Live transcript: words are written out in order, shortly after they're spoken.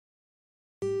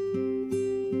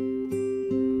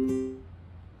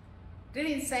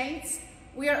Saints,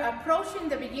 we are approaching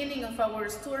the beginning of our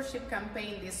stewardship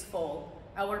campaign this fall,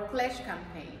 our pledge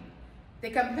campaign. The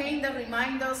campaign that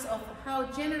reminds us of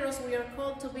how generous we are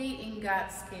called to be in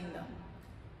God's kingdom.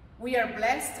 We are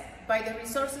blessed by the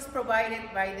resources provided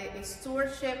by the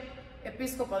Stewardship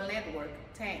Episcopal Network,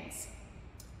 TENS.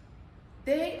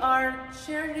 They are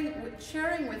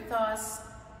sharing with us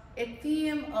a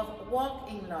theme of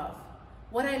walk in love.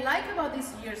 What I like about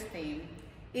this year's theme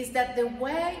is that the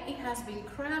way it has been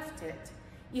crafted,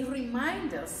 it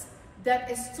reminds us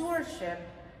that stewardship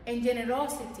and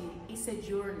generosity is a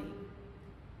journey.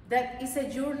 That is a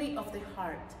journey of the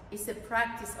heart. It's a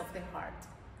practice of the heart.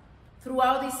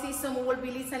 Throughout this season, we will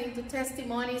be listening to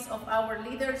testimonies of our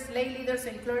leaders, lay leaders,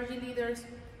 and clergy leaders.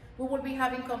 We will be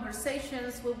having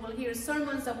conversations. We will hear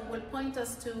sermons that will point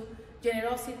us to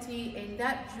generosity and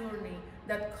that journey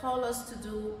that call us to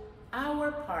do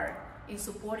our part in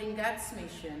supporting God's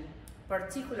mission,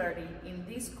 particularly in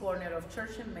this corner of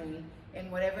Church and Main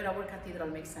and wherever our cathedral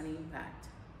makes an impact.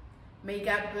 May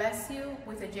God bless you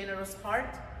with a generous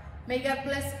heart. May God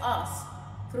bless us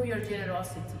through your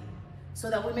generosity so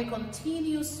that we may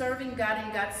continue serving God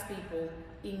and God's people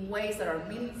in ways that are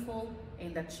meaningful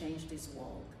and that change this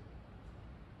world.